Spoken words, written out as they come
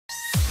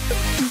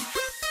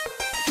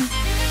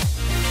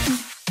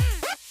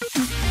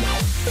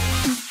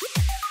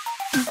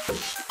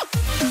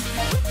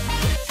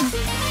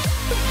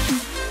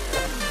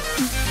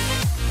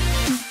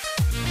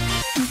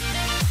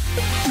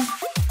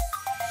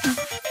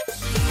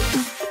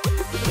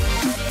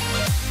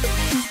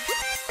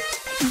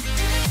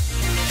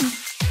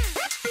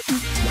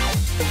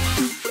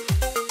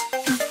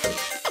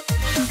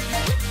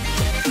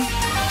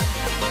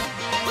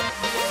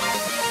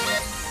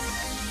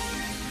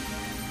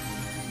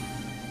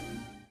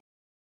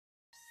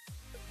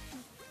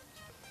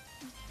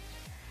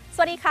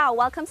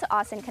Welcome to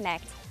ASEAN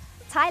Connect.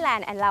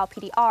 Thailand and Lao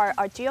PDR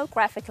are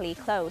geographically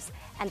close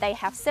and they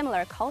have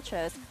similar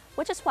cultures,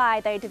 which is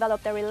why they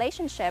developed their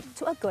relationship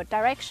to a good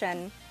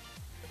direction.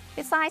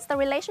 Besides the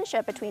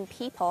relationship between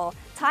people,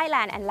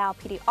 Thailand and Lao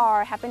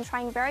PDR have been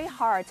trying very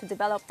hard to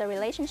develop the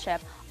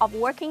relationship of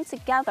working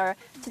together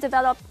to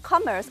develop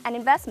commerce and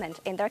investment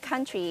in their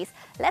countries.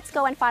 Let's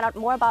go and find out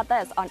more about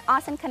this on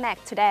ASEAN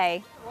Connect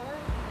today.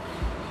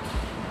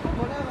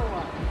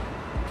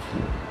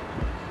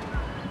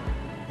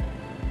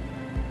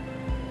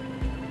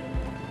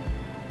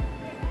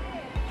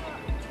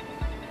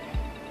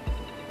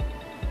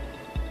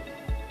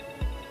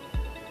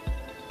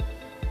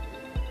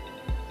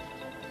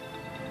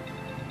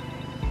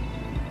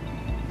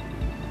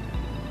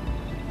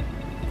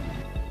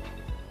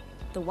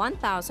 The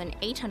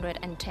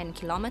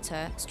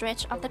 1,810-kilometer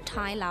stretch of the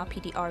Thai-Lao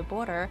PDR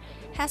border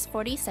has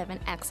 47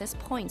 access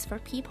points for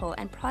people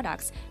and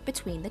products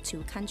between the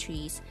two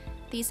countries.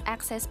 These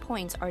access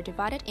points are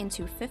divided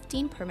into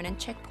 15 permanent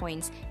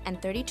checkpoints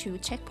and 32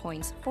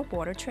 checkpoints for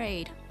border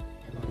trade.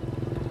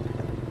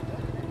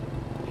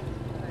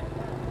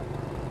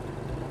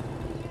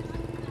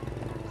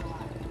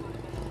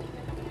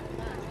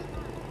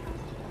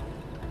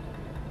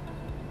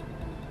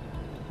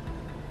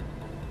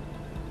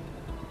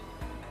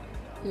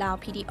 Lao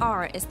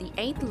PDR is the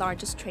 8th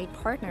largest trade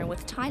partner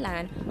with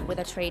Thailand, with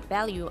a trade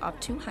value of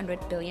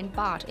 200 billion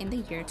baht in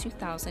the year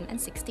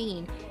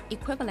 2016,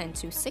 equivalent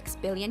to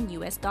 $6 billion.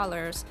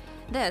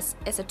 This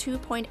is a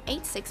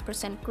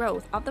 2.86%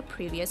 growth of the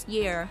previous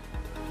year.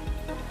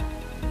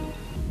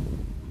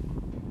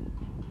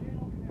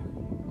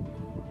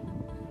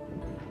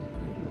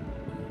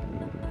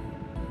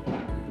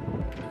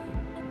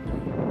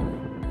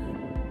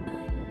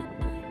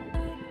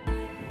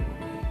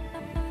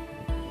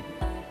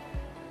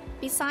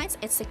 Besides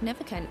its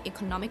significant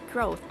economic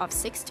growth of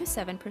 6 to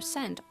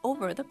 7%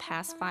 over the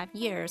past 5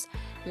 years,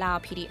 Lao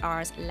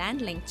PDR's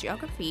land-linked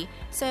geography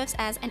serves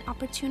as an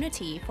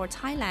opportunity for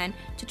Thailand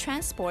to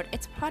transport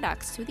its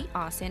products to the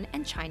ASEAN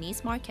and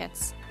Chinese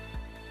markets.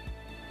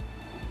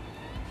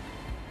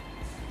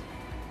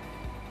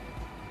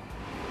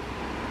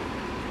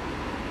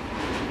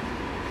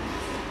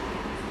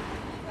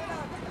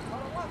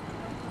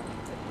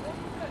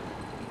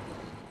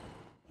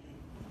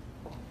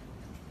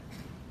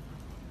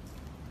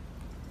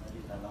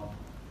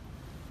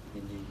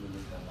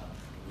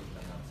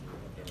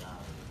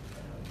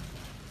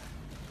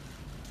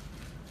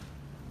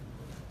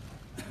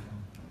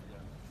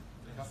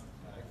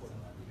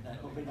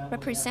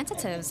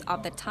 Representatives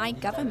of the Thai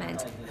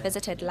government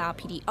visited Lao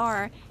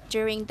PDR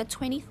during the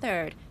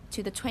 23rd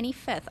to the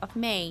 25th of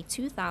May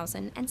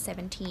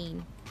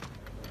 2017.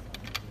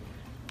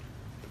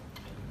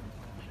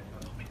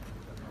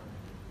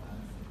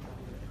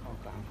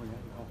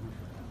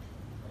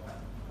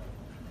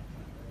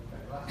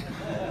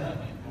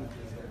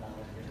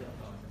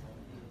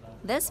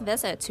 This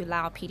visit to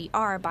Lao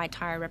PDR by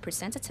Thai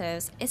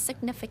representatives is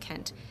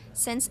significant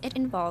since it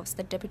involves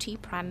the Deputy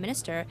Prime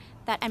Minister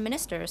that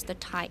administers the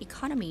Thai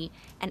economy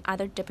and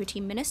other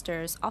Deputy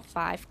Ministers of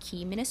 5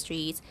 key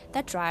ministries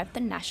that drive the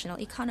national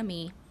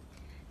economy.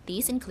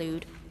 These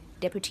include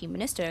Deputy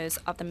Ministers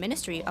of the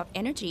Ministry of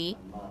Energy,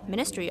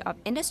 Ministry of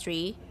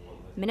Industry,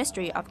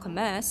 Ministry of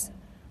Commerce,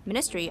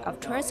 Ministry of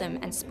Tourism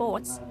and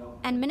Sports,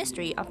 and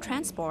Ministry of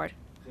Transport.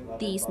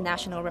 These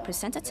national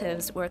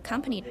representatives were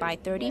accompanied by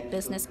 30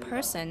 business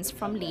persons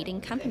from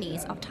leading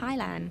companies of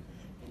Thailand.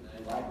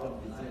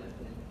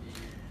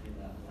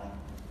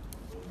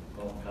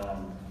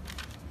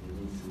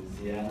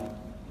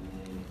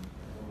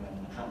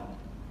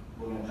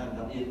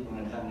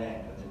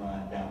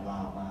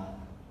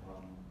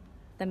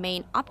 The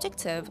main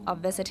objective of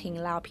visiting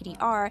Lao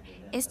PDR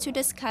is to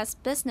discuss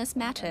business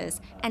matters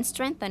and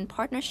strengthen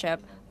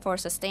partnership for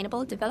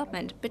sustainable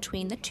development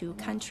between the two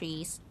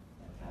countries.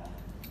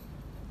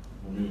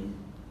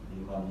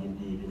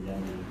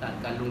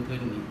 การลงทุน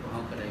นี่พวกเข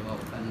าก็ได้ว่า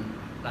กัน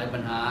หลายปั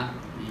ญหา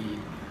ที่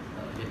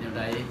เห็นอย่างไ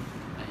ร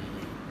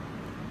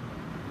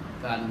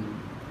ก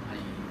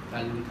า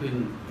รลงทุน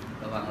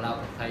ระหว่างลาว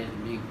กับไทย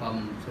มีความ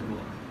สะดว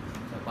ก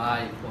สบาย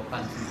พัวพั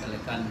นซึ่งกันแล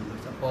ะกันโดย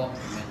เฉพาะ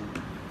เป็น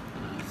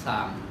สร้า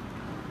ง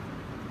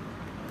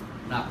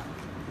นัก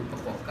ผู้ปร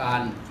ะกอบกา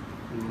ร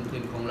ผู้ลงทุ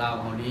นของลาว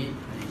เฮานี้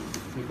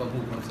มีความ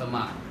รู้ความสาม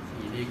ารถ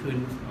ที่ดีขึ้น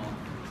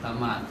สา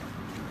มารถ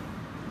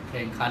แ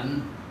ข่งขัน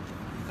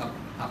กับ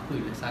ภาคพื้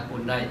นและสาก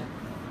ลได้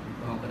พ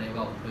วกเขาก็ได้เ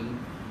ว้าถึง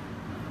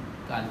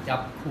ก การจั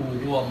บคู่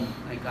ร่วม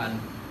ในการ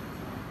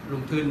ล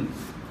งทุน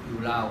อยู่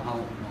ลาวเฮา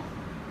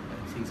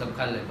สิ่งสำ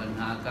คัญเลยปัญห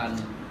าการ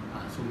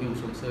ส่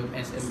งเสริม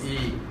SME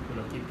ธุ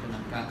รกิจขนา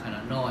ดกลางขนา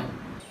ดน้อย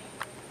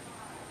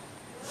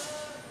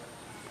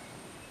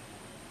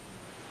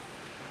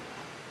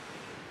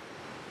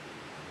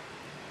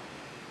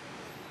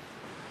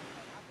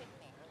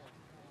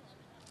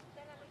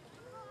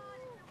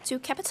To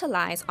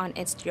capitalize on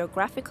its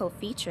geographical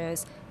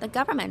features, the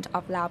government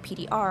of Lao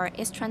PDR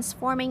is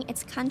transforming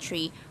its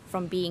country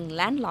from being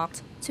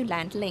landlocked to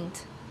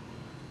land-linked.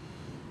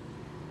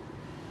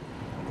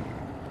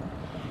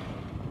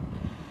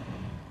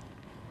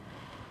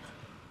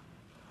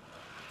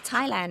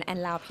 Thailand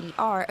and Lao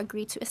PDR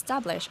agreed to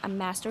establish a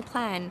master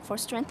plan for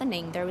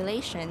strengthening their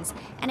relations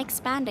and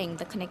expanding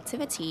the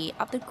connectivity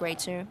of the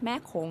greater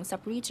Mekong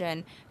sub-region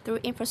through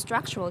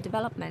infrastructural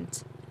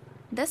development.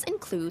 This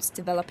includes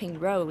developing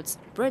roads,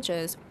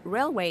 bridges,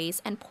 railways,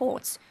 and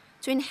ports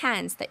to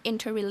enhance the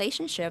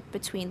interrelationship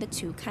between the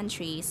two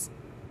countries.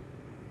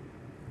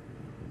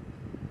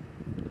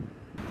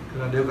 ข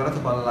ณะเดียวกันรัฐ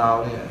บาลลาว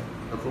เนี่ย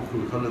เราก็คุ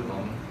ยเขาเรื่องขอ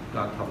งก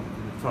ารทำ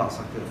อินฟราสต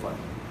รัคเจอร์ฟัน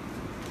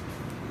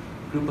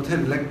คือประเทศ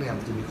เล็กเนี่ย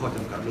มันจะมีข้อจ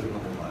ำกัดเรื่องง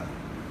บประมาณ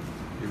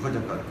มีข้อจ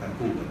ำกัดการ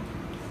กู้เงิน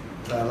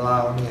แต่ลา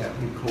วเนี่ย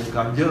มีโครงก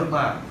ารเยอะม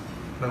าก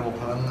ไม่ว่า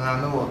พลังงาน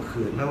ไม่ว่าเ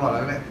ขื่อนไม่ว่าอะไร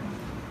เนี่ย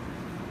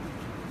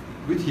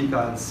วิธีก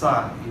ารสร้า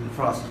งอินฟ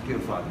ราสตรัคเจอ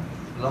ร์ฟัน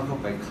แล้วก็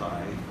ไปขา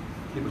ย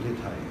ที่ประเทศ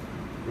ไทย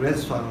เรส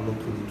ฟันลง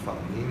ทุนฝั่ง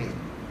นี้เนี่ย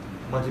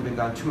มันจะเป็น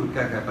การช่วยแ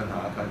ก้ไขปัญห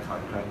าการขา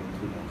ดแคลนเงิน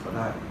ทุนของเขาไ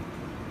ด้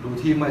ดู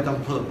ที่ไม่ต้อง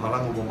เพิ่มภาระ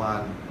งบประมา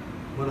ณ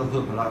ไม่ต้องเ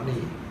พิ่มภาระห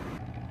นี้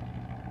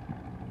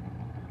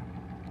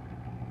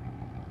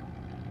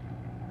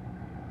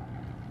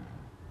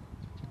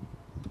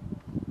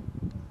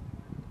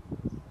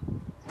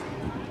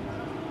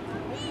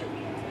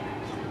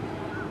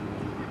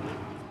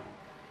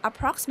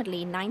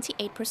Approximately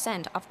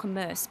 98% of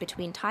commerce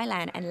between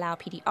Thailand and Lao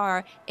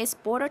PDR is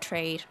border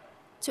trade.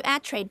 To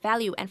add trade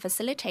value and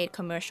facilitate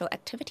commercial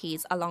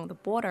activities along the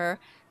border,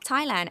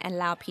 Thailand and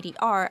Lao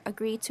PDR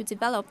agreed to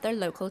develop their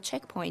local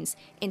checkpoints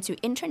into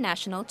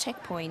international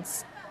checkpoints.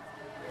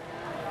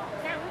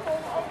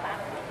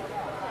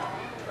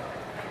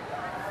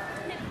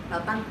 เรา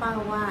ตั้งเป้า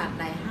ว่า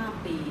ใน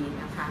 5 ปี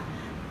นะคะ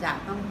จะ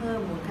ต้องเพิ่ม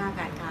มูลค่า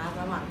การค้า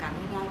ระหว่างกันใ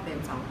ห้ได้เป็น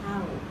 2 เท่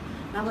า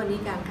แล้ววันนี้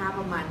การค้า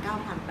ประมาณ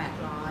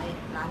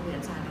 9,800 ล้านเหรีย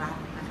ญสหรัฐ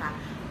นะคะ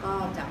ก็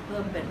จะเพิ่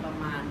มเป็นประ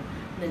มาณ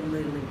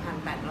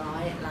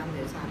 11,800 ล้านเห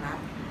รียญสหรัฐ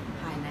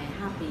ภายใน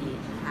 5 ปี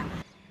นะคะ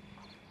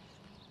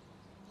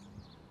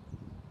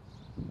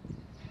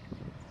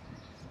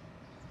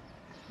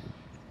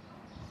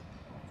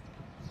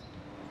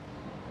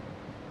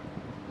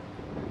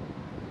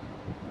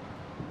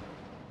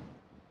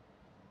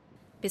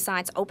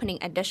Besides opening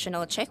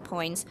additional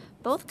checkpoints,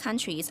 both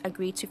countries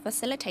agreed to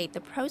facilitate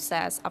the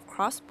process of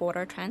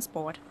cross-border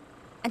transport.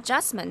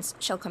 Adjustments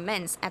shall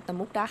commence at the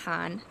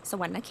Mukdahan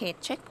Sawarnakhet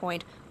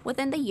checkpoint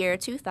within the year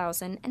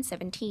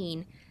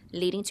 2017,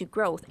 leading to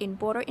growth in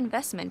border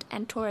investment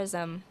and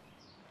tourism.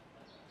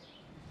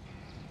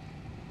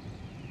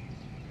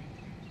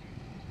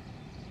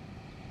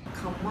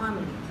 Common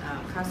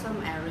Custom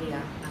Area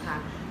นะคะ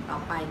ต่อ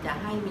ไปจะ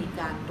ให้มี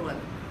การตรวจ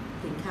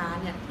สินค้า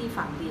เนี่ยที่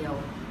ฝั่งเดียว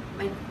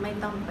ไม่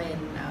ต้องเป็น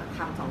ท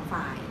ำสอง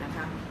ฝ่ายนะค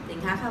ะสิน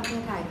ค้าเข้าประเท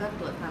ศไทยก็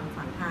ตรวจทาง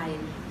ฝั่งไทย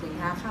สิน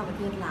ค้าเข้าประเ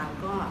ทศลาว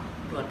ก็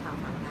ตรวจทาง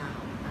ฝั่งลาว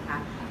นะคะ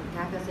สิน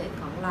ค้าเกษตร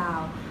ของลาว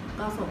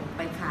ก็ส่งไ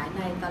ปขายใ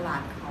นตลา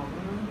ดของ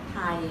ไท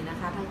ยนะ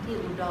คะทั้งที่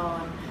อุด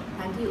ร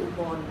ทั้งที่อุ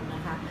บลน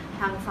ะคะ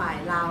ทางฝ่าย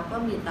ลาวก็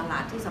มีตลา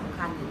ดที่สำ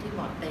คัญอยู่ที่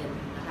บ่อเต็น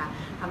นะคะ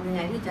ทำยังไ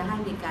งที่จะให้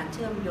มีการเ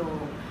ชื่อมโย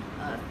ง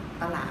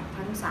ตลาด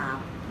ทั้ง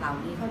3เหล่า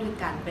นี้เข้าด้วย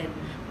กันเป็น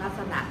ลัก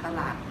ษณะต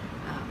ลาด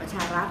ประช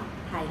ารัฐ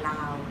ไทยลา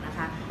วนะค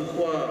ะ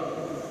ว่า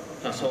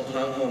หากสองท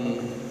างผ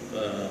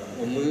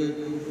มมือ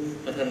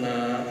พัฒนา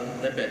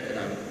ใน8ขน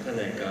าดแถ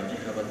ลงการที่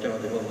ข้าพเจ้า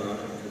ได้ว่ามา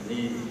ถึง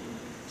นี้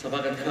สภา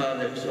การค้าแ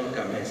ละอุตสาหกร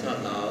รมแห่งชา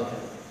ติลาว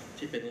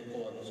ที่เป็นองค์ก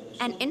ร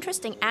An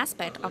interesting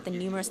aspect of the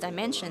numerous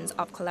dimensions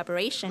of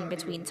collaboration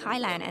between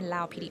Thailand and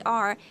Lao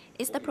PDR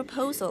is the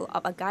proposal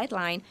of a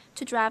guideline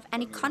to draft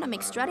an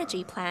economic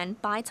strategy plan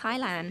by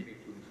Thailand.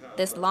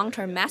 This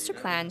long-term master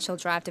plan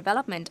shall drive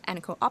development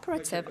and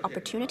cooperative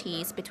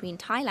opportunities between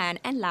Thailand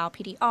and Lao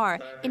PDR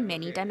in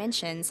many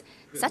dimensions,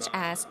 such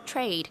as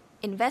trade,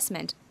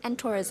 investment, and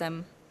tourism.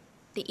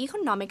 The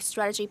economic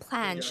strategy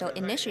plan shall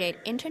initiate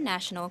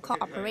international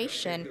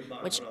cooperation,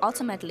 which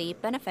ultimately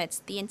benefits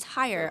the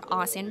entire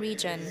ASEAN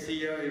region.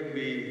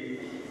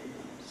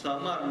 สา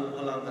มารถรวมพ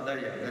ลังกันได้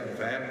อย่างแน่นแ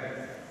ฟ้น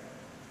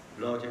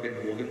เราจะเป็น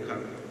หัวเข็มขัด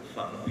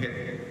ฝังเพชร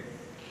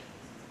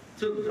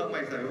ซึ่งถ้าไม่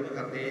ใส่หัวเข็ม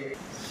ขัดนี้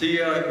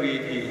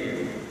CRVT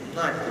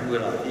น่าจะถึงเว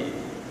ลาที่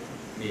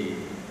มี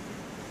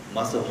ม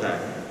าสเตอร์แพลน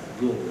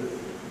ร่วมกัน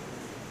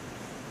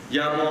อ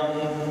ย่ามอง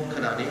ข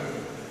ณะนี้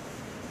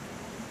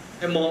ใ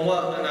ห้มองว่า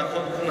อนาค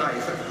ตข้างหน้าอี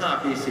กสัก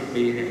5 ปี 10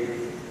 ปีเนี่ย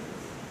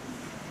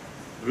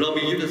เรา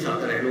มียุทธศาสต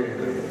ร์อะไรร่วม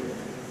กัน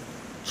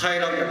ไทย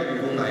เราอยากจะอยู่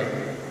ตรงไหน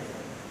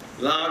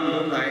ลาวอยู่ต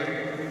รงไหน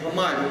พ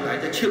ม่าอยู่ตรงไหน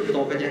จะเชื่อมต่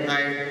อกันยังไง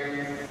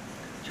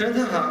ฉะนั้น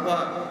ถ้าหากว่า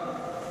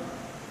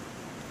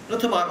รั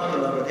ฐบาลของแต่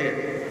ละประเทศ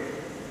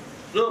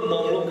เริ่มม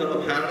องร่วมกันว่า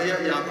แผนระยะ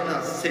ยาวขนา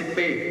ด10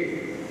 ปี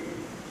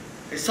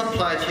ซัพพ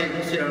ลายเชนข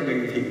อง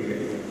CRVT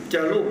จะ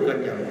ร่วมกัน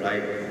อย่างไร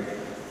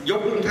ยก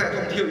เรื่องแค่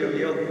ท่องเที่ยวอย่างเ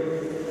ดียว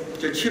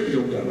จะเชื่อมโย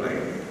งอย่างไร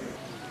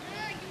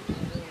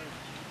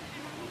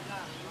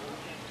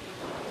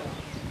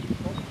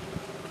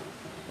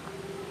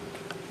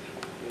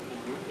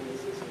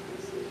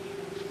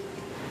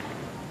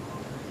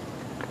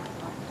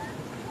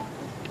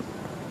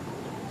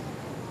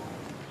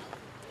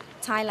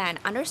Thailand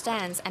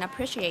understands and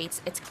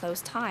appreciates its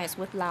close ties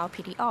with Lao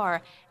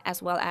PDR,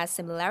 as well as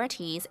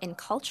similarities in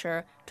culture,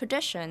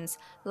 traditions,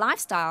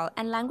 lifestyle,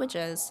 and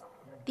languages.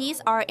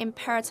 These are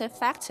imperative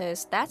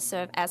factors that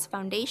serve as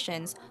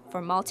foundations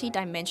for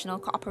multi-dimensional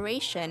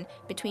cooperation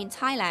between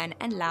Thailand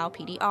and Lao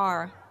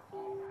PDR.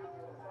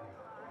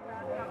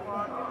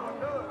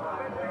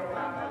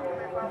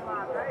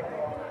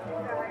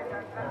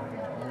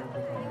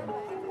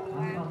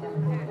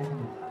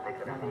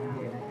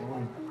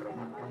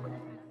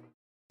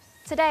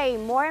 Today,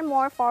 more and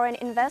more foreign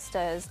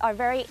investors are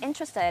very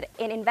interested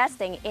in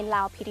investing in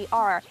Lao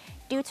PDR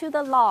due to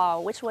the law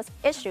which was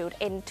issued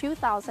in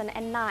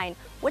 2009,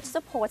 which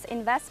supports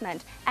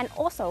investment and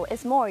also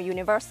is more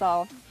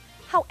universal.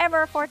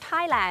 However, for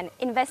Thailand,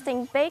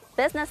 investing big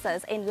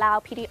businesses in Lao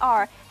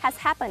PDR has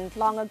happened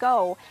long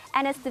ago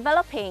and is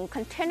developing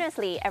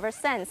continuously ever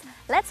since.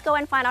 Let's go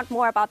and find out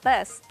more about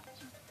this.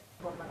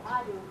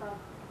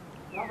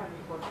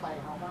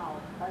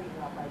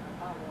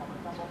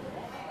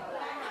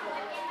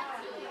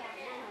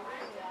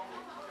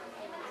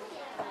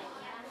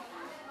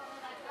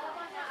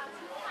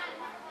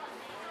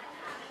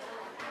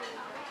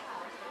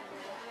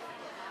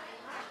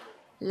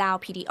 Lao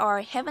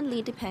PDR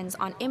heavily depends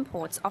on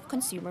imports of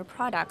consumer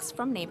products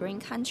from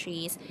neighboring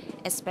countries,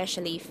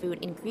 especially food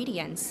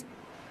ingredients.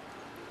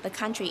 The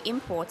country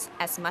imports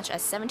as much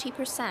as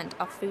 70%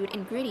 of food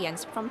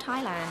ingredients from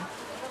Thailand.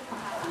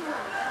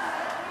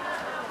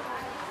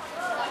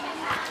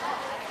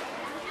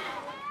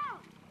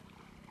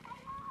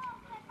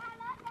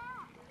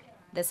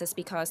 This is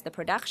because the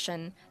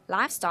production,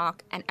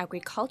 livestock, and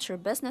agriculture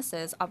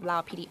businesses of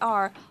Lao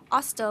PDR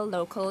are still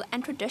local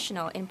and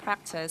traditional in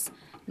practice,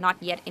 not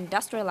yet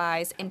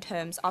industrialized in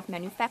terms of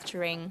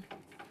manufacturing.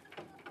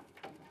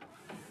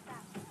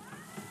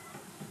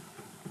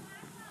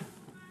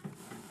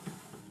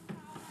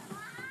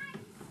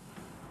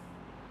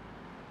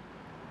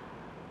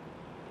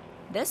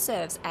 This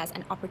serves as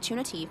an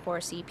opportunity for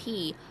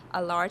CP,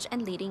 a large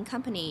and leading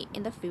company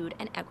in the food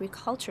and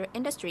agriculture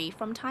industry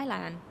from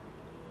Thailand.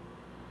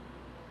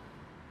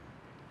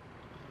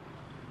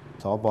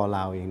 สป.ล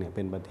าวเองเนี่ยเ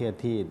ป็นประเทศ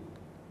ที่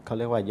เขาเ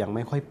รียกว่ายังไ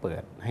ม่ค่อยเปิ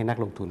ดให้นัก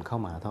ลงทุนเข้า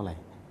มาเท่าไหร่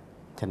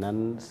ฉะนั้น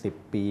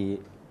10 ปี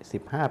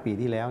 15 ปี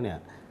ที่แล้วเนี่ย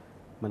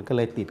มันก็เ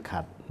ลยติดขั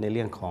ดในเ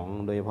รื่องของ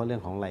โดยเฉพาะเรื่อ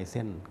งของไลเซ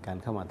นส์การ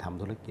เข้ามาท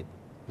ำธุรกิจ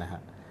นะฮ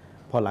ะ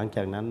พอหลังจ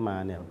ากนั้นมา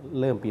เนี่ย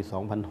เริ่มปี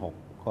 2006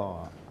 ก็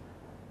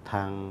ท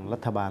างรั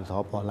ฐบาลส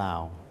ป.ลา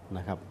วน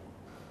ะครับ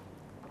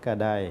ก็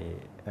ได้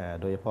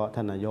โดยเฉพาะท่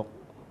านนายก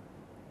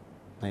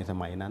ในส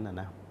มัยนั้นน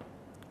ะ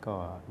ก็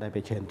ได้ไป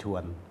เชิญชว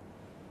น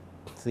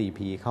CP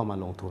เข้ามา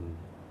ลงทุน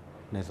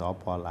ในส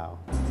ป.ลาว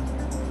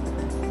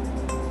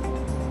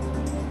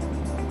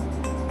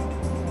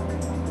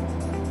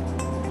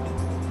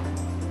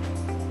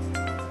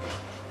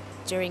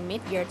During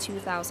mid-year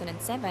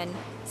 2007,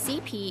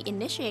 CP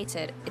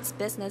initiated its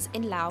business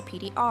in Lao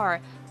PDR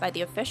by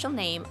the official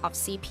name of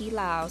CP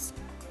Laos.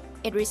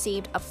 It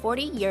received a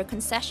 40-year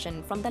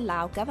concession from the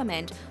Lao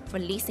government for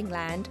leasing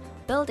land,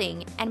 building,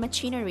 and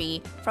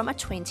machinery from a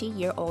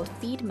 20-year-old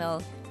feed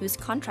mill whose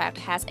contract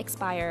has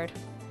expired.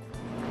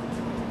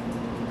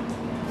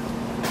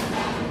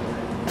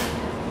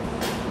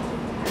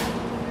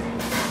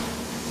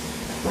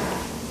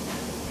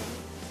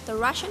 The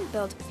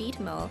Russian-built feed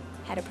mill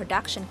had a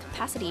production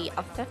capacity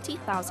of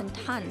 50,000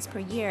 tons per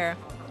year.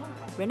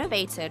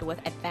 Renovated with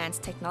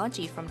advanced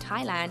technology from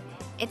Thailand,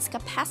 its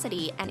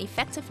capacity and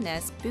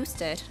effectiveness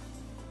boosted.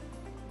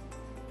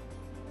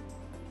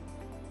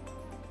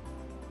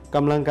 ก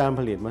ำลังการ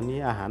ผลิตวันนี้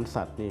อาหาร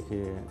สัตว์นี่คื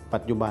อปั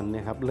จจุบันเนี่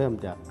ยครับเริ่ม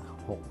จาก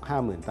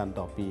 50,000 ตัน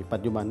ต่อปีปั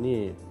จจุบันนี่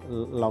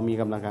เรามี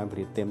กำลังการผ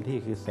ลิตเต็มที่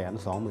คือ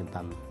 120,000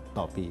 ตัน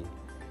ต่อปี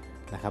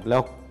นะครับแ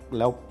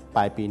ล้วป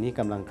ลายปีนี้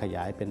กำลังขย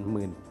ายเป็น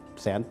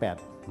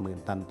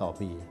 180,000 ตันต่อ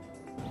ปี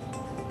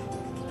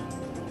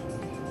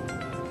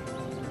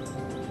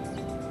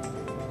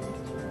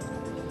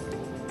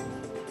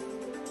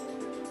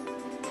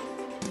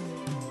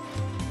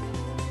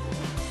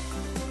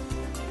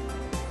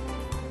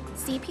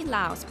CP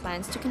Laos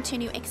plans to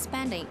continue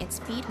expanding its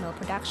feed mill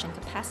production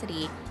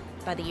capacity.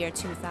 By the year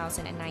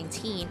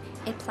 2019,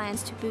 it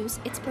plans to boost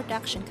its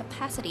production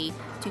capacity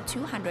to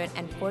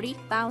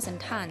 240,000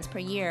 tons per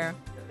year.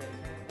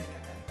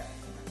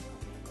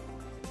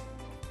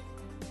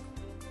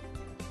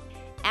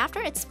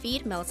 After its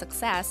feed mill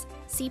success,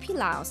 CP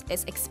Laos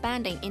is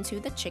expanding into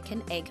the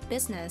chicken egg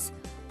business.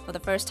 For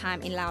the first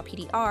time in Lao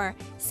PDR,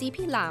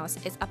 CP Laos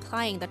is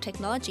applying the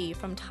technology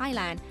from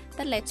Thailand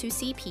that led to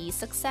CP's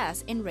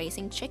success in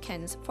raising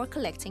chickens for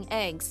collecting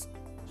eggs.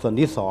 ส่วน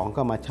ที่2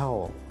ก็มาเช่า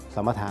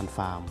สัมปทานฟ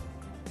าร์ม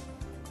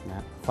น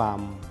ะฟาร์ม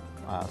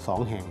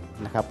2 แห่ง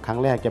นะครับครั้ง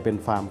แรกจะเป็น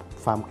ฟา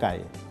ร์มไก่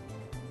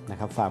นะ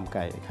ครับฟาร์มไ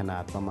ก่ขนา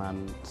ดประมาณ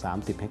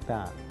30 เฮกต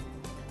าร์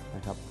น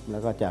ะครับแล้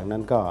วก็จากนั้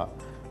นก็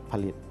ผ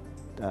ลิต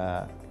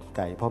ไ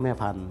ก่พ่อแม่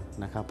พันธุ์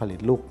นะครับผลิต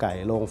ลูกไก่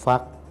โรงฟั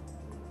ก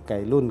ไก่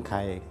รุ่นไ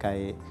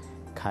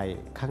ข่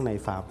ข้างใน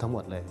ฟาร์มทั้งหม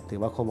ดเลยถือ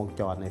ว่าครบวง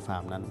จรในฟา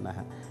ร์มนั้นนะฮ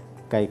ะ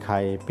ไก่ไข่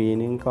ปี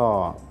นึงก็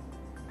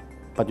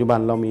ปัจจุบัน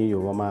เรามีอ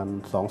ยู่ประมาณ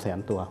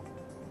 200,000 ตัว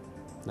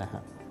นะครั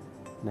บ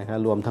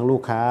รวมทั้งลู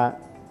กค้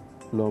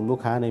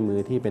าในมือ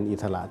ที่เป็นอิ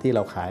สระที่เร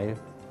าขาย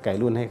ไก่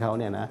รุ่นให้เขา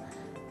เนี่ยนะ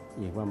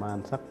อีกประมาณ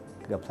สัก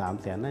เกือบ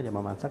 300,000 น่าจะป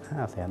ระมาณสัก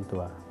 500,000 ตั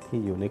วที่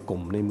อยู่ในกลุ่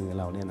มในมือ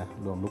เราเนี่ยนะ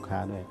รวมลูกค้า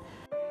ด้วย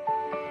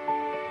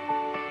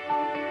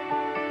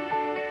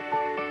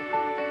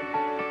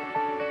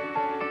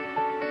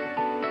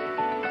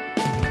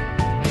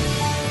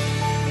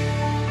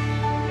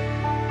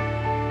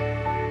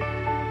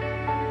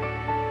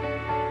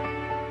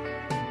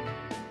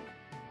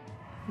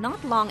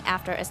Not long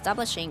after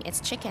establishing its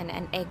chicken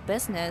and egg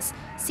business,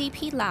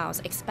 CP Laos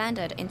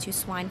expanded into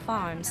swine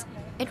farms.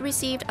 It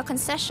received a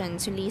concession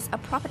to lease a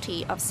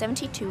property of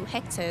 72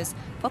 hectares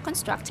for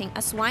constructing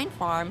a swine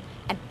farm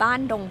at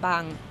Ban Dong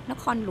Bang,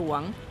 Nakhon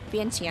Luang,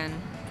 Vientiane.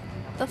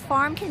 The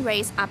farm can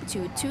raise up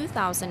to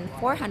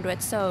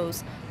 2,400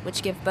 sows,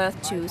 which give birth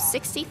to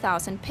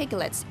 60,000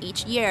 piglets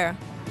each year.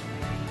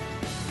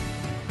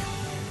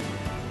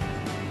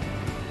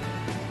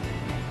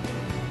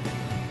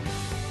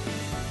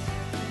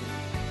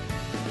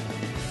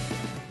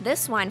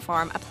 This swine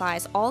farm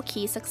applies all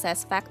key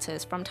success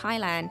factors from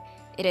Thailand.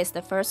 It is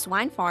the first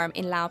swine farm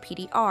in Lao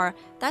PDR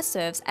that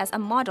serves as a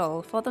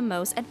model for the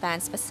most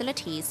advanced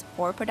facilities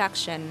for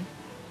production.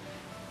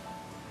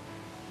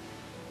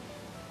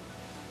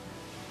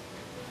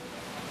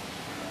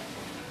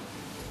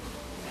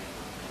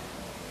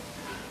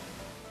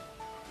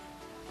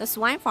 The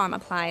swine farm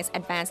applies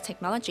advanced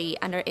technology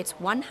under its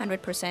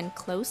 100%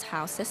 closed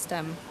house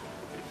system.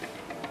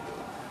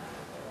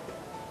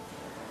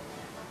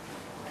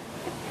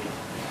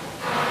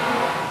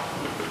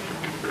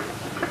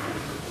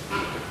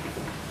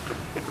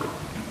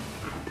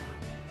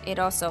 It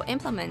also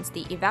implements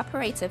the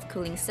evaporative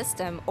cooling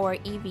system or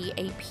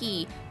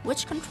EVAP,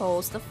 which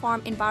controls the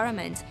farm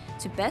environment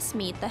to best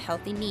meet the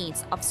healthy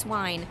needs of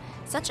swine,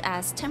 such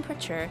as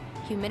temperature,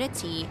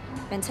 humidity,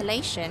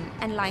 ventilation,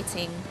 and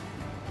lighting.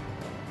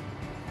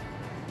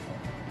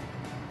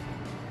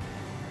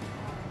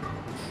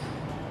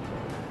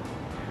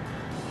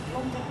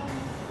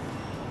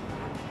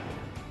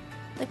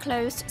 The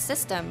closed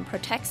system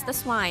protects the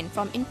swine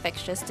from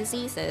infectious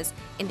diseases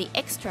in the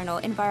external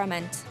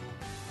environment.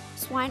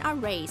 Swine are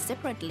raised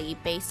separately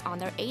based on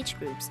their age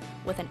groups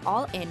with an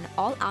all-in,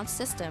 all-out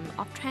system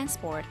of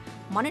transport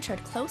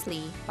monitored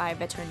closely by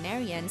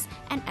veterinarians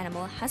and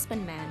animal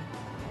husbandmen.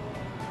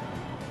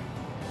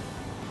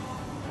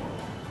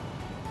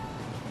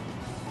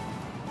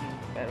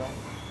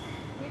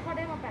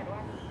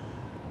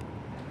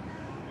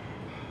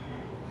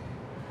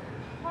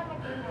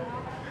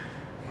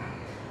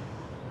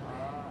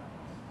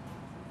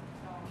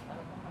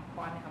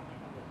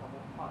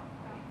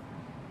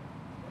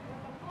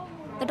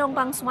 The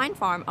Dongbang swine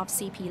farm of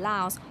CP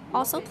Laos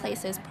also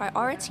places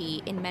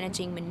priority in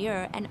managing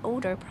manure and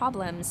odor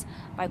problems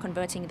by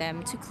converting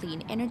them to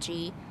clean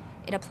energy.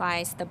 It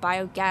applies the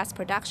biogas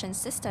production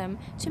system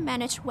to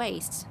manage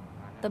waste.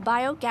 The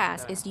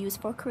biogas is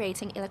used for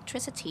creating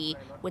electricity,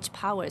 which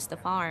powers the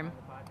farm.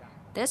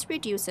 This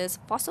reduces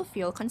fossil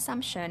fuel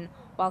consumption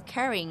while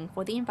caring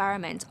for the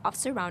environment of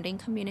surrounding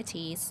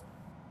communities.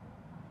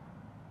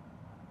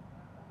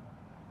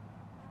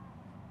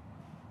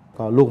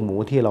 ก็ลูกหมู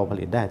ที่เราผ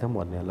ลิตได้ทั้งหม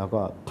ดเนี่ยเรา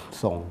ก็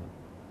ส่ง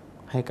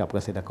ให้กับเก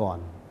ษตรกร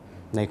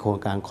ในโครง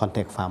การ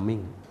Contact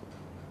Farming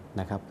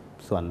นะครับ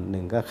ส่วนห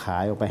นึ่งก็ขา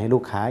ยออกไปให้ลู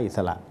กค้าอิส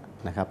ระ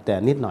นะครับแต่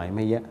นิดหน่อยไ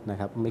ม่เยอะนะ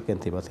ครับไม่เกิน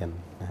 10% น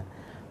ะฮะ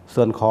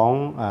ส่วนของ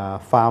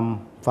ฟา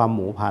ร์มห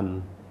มูพันธุ์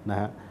นะ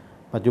ฮะ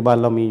ปัจจุบัน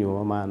เรามีอยู่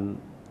ประมาณ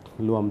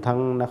รวมทั้ง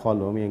นคร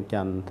หลวงเวียง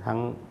จันทร์ทั้ง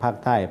ภาค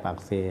ใต้ปาก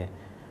เซ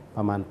ป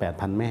ระมาณ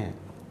 8,000 แม่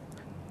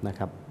นะ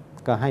ครับ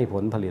ก็ให้ผ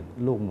ลผลิต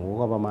ลูกหมู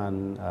ก็ประมาณ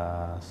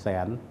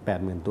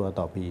180,000 ตัว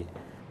ต่อปี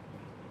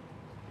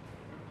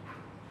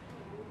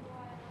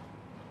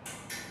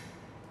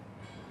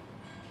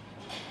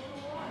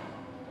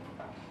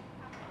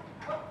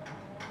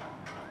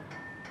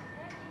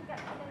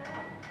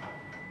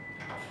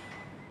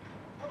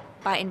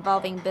By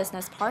involving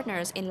business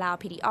partners in Lao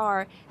PDR,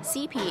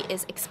 CP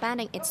is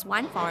expanding its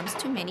swine farms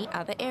to many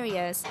other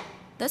areas.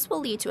 This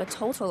will lead to a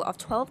total of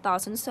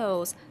 12,000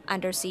 sows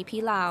under CP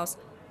Laos,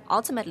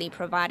 ultimately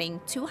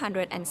providing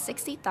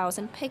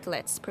 260,000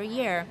 piglets per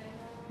year.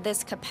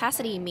 This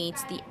capacity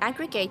meets the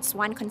aggregate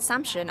swine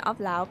consumption of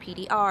Lao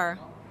PDR.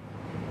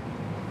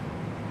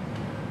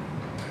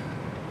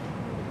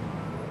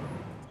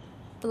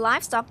 The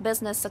livestock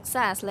business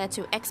success led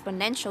to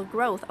exponential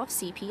growth of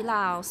CP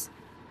Laos.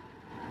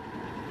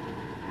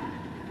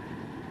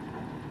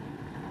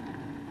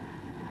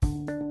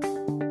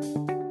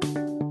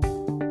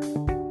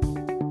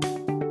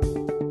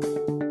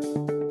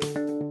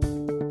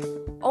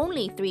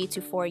 Only 3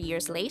 to 4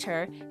 years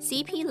later,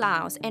 CP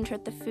Laos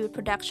entered the food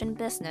production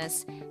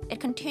business. It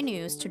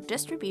continues to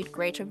distribute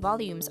greater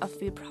volumes of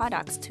food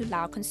products to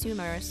Lao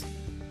consumers.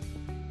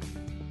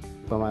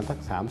 ประมาณสัก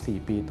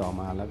 3-4 ปีต่อ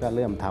มาแล้วก็เ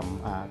ริ่มท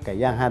ำไก่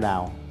ย่าง5 ดา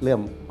วเริ่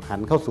มหั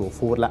นเข้าสู่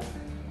ฟู้ดละ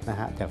นะ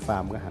ฮะจากฟา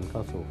ร์มก็หันเข้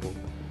าสู่ฟู้ด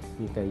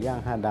มีไก่ย่าง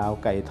5 ดาว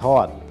ไก่ทอ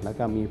ดแล้ว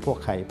ก็มีพวก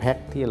ไข่แพ็ค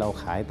ที่เรา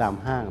ขายตาม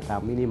ห้างตา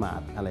มมินิมาร์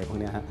ทอะไรพวก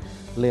นี้ฮะ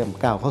เริ่ม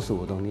ก้าวเข้าสู่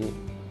ตรงนี้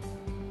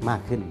มา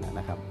กขึ้น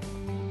นะครับ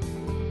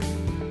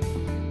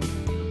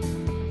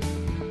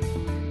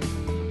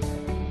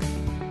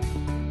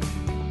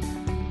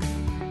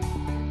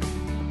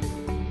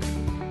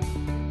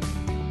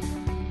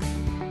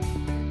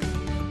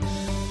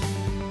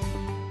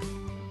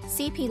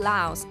CP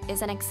Laos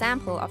is an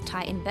example of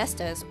Thai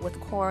investors with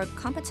core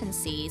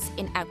competencies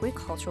in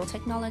agricultural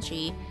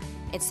technology.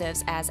 It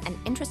serves as an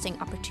interesting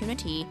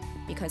opportunity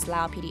because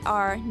Lao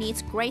PDR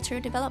needs greater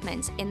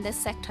development in this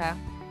sector.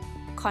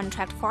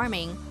 Contract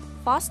farming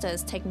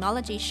fosters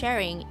technology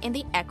sharing in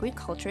the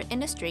agriculture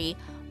industry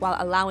while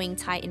allowing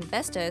Thai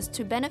investors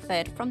to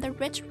benefit from the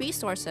rich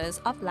resources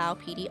of Lao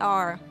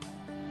PDR.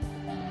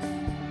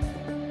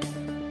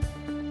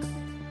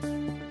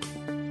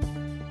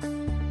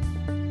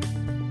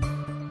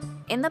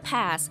 In the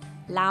past,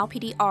 Lao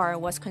PDR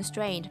was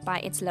constrained by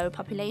its low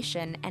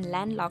population and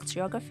landlocked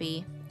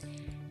geography.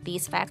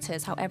 These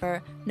factors, however,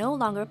 no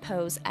longer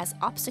pose as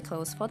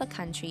obstacles for the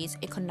country's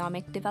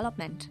economic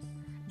development.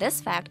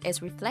 This fact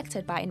is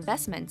reflected by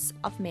investments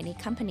of many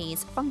companies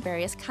from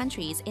various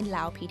countries in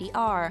Lao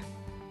PDR.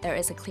 There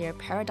is a clear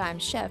paradigm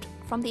shift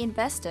from the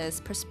investor's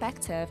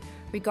perspective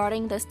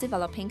regarding this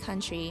developing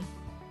country.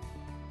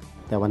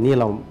 แต่วันนี้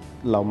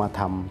เรามา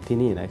ทำที่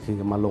นี่นะคือ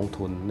มาลง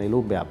ทุนในรู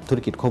ปแบบธุร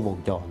กิจครบวง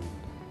จร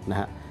นะ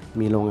ฮะ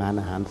มีโรงงาน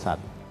อาหารสัต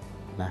ว์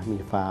นะมี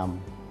ฟาร์ม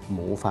ห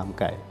มูฟาร์ม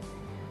ไก่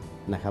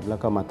นะครับแล้ว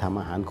ก็มาทำ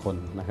อาหารคน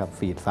นะครับ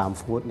ฟีดฟาร์ม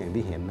ฟู้ดอย่าง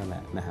ที่เห็นนั่นแหล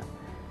ะนะฮะ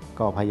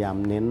ก็พยายาม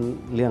เน้น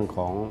เรื่องข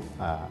อง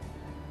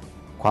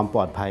ความป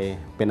ลอดภัย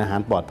เป็นอาหาร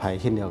ปลอดภัย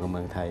เช่นเดียวกับเ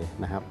มืองไทย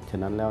นะครับฉะ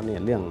นั้นแล้วเนี่ย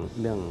เ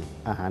รื่อง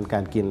อาหารกา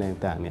รกินอะไร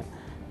ต่างๆเนี่ย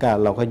ก็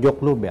เราก็ยก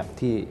รูปแบบ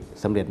ที่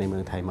สำเร็จในเมื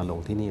องไทยมาลง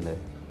ที่นี่เลย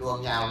ดวง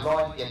ยาว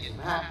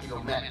175 กิโล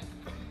เมตร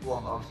รวม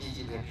เอา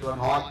41ชั่ว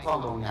น้อยท่อง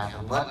ลงยาว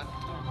ทั้งหมด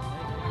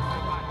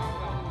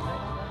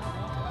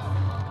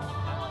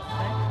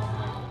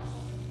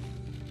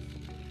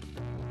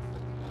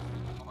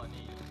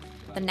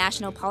The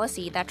national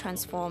policy that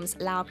transforms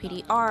Lao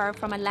PDR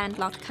from a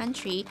landlocked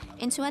country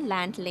into a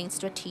land-linked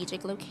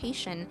strategic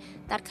location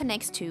that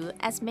connects to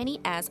as many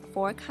as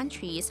 4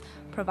 countries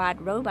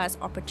provide robust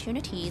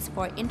opportunities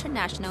for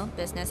international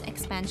business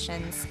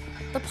expansions.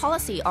 The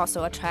policy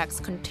also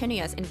attracts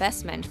continuous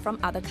investment from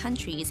other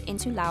countries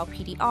into Lao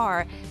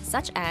PDR,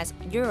 such as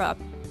Europe,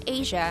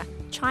 Asia,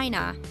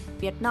 China,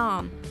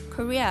 Vietnam,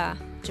 Korea,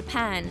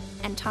 Japan,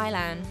 and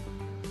Thailand.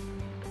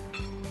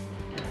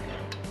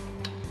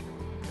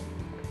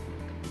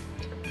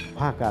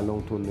 ภาคการล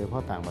งทุนโดยเฉพา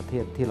ะต่างประเท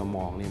ศที่เราม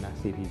องนี่นะ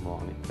CP มอง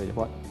นี่โดยเฉพ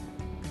าะ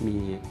มี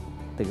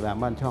ตึกราม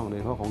บ้านช่องโดย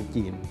เฉพาะของ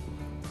จีน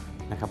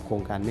นะครับโคร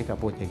งการเมกะ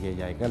โปรเจกต์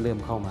ใหญ่ๆก็เริ่ม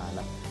เข้ามาแ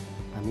ล้ว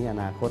อันนี้อ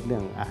นาคตเรื่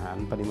องอาหาร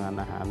ปริมาณ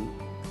อาหาร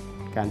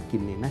การกิ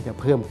นนี่น่าจะ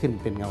เพิ่มขึ้น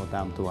เป็นเงาต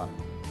ามตัว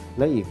แ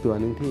ละอีกตัว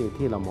นึง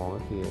ที่เรามอง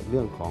ก็คือเ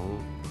รื่องของ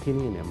ที่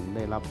นี่เนี่ยมันไ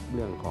ด้รับเ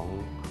รื่องของ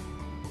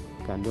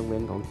การยกเว้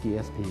นของ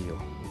GSP อยู่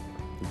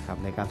นะครับ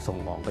ในการส่ง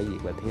ออกไปอี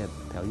กประเทศ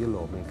แถวยุโร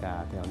ปอเมริกา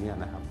แถวเนี้ย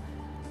นะครับ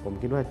ผม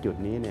คิดว่าจุด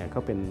นี้เนี่ยก็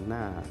เป็น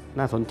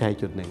น่าสนใจ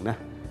จุดหนึ่งนะ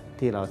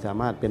ที่เราสา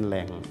มารถเป็นแ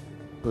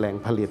หล่ง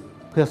ผลิต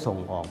เพื่อส่ง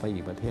ออกไปอี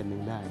กประเทศนึ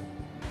งได้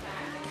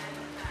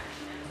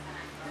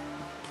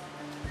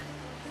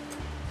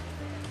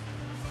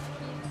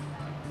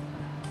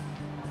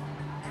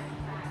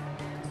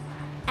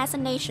As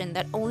a nation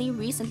that only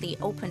recently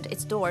opened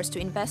its doors to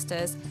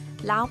investors,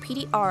 Lao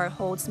PDR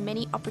holds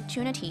many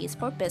opportunities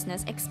for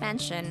business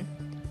expansion.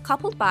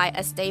 Coupled by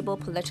a stable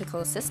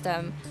political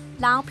system,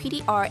 Lao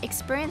PDR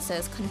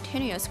experiences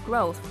continuous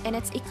growth in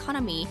its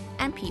economy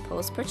and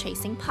people's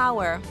purchasing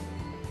power.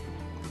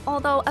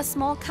 Although a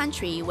small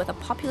country with a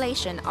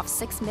population of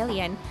 6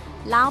 million,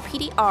 Lao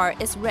PDR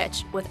is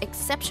rich with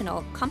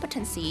exceptional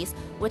competencies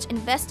which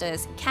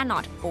investors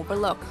cannot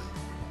overlook.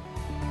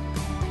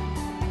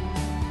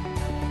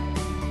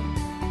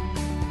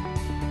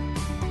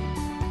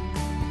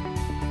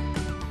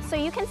 So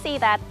you can see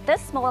that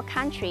this small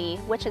country,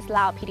 which is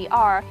Lao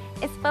PDR,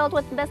 is filled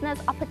with business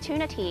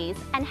opportunities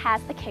and has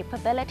the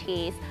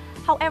capabilities.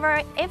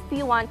 However, if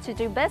you want to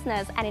do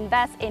business and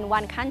invest in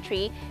one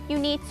country, you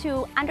need to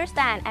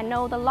understand and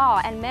know the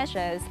law and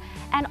measures.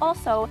 And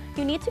also,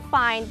 you need to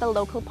find the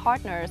local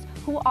partners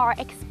who are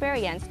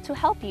experienced to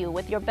help you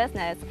with your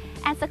business.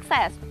 And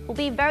success will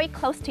be very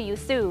close to you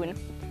soon.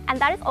 And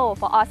that is all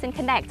for ASEAN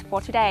Connect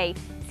for today.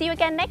 See you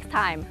again next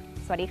time.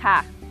 สวัสดีค่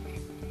ะ